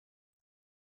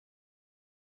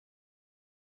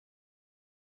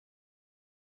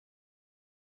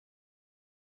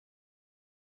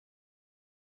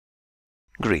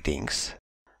Greetings.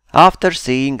 After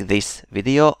seeing this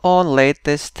video on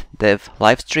latest dev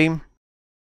livestream.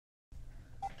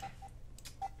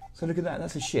 So look at that,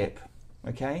 that's a ship,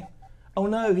 okay? Oh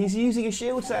no, he's using a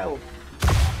shield cell!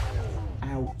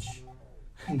 Ouch.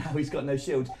 Now he's got no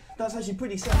shield. That's actually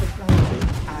pretty self-explanatory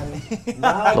and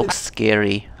wow. Looks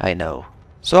scary, I know.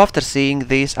 So after seeing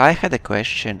this, I had a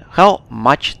question. How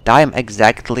much time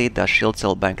exactly does shield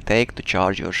cell bank take to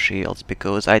charge your shields?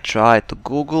 Because I tried to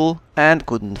Google and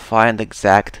couldn't find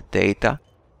exact data.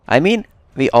 I mean,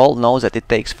 we all know that it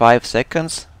takes 5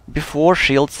 seconds before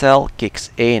shield cell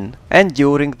kicks in, and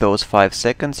during those 5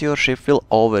 seconds your ship will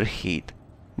overheat.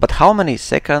 But how many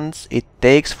seconds it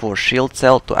takes for shield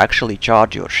cell to actually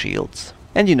charge your shields?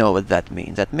 And you know what that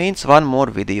means. That means one more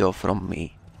video from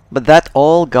me. But that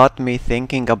all got me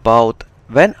thinking about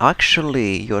when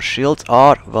actually your shields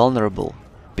are vulnerable.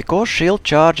 Because shield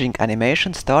charging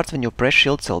animation starts when you press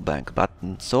shield cell bank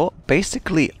button. So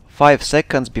basically 5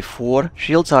 seconds before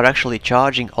shields are actually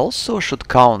charging also should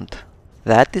count.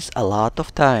 That is a lot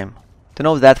of time. To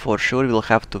know that for sure we'll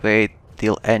have to wait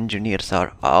till engineers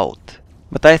are out.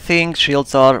 But I think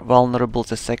shields are vulnerable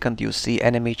the second you see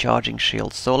enemy charging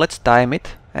shields. So let's time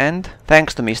it. And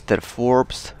thanks to Mr.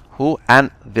 Forbes, who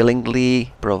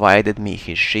unwillingly provided me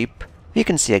his ship, we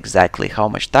can see exactly how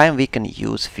much time we can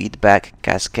use Feedback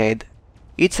Cascade.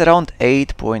 It's around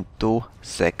 8.2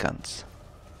 seconds.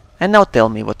 And now tell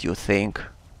me what you think.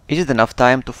 Is it enough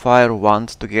time to fire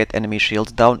once to get enemy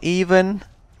shields down, even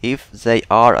if they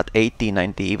are at 80,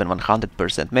 90, even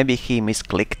 100%? Maybe he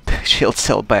misclicked shield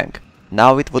cell bank.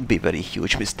 Now it would be very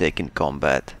huge mistake in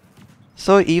combat.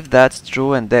 So if that's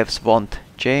true and devs won't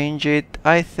change it,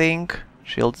 I think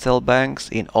shield cell banks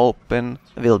in open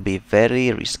will be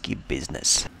very risky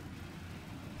business.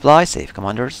 Fly safe,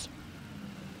 commanders.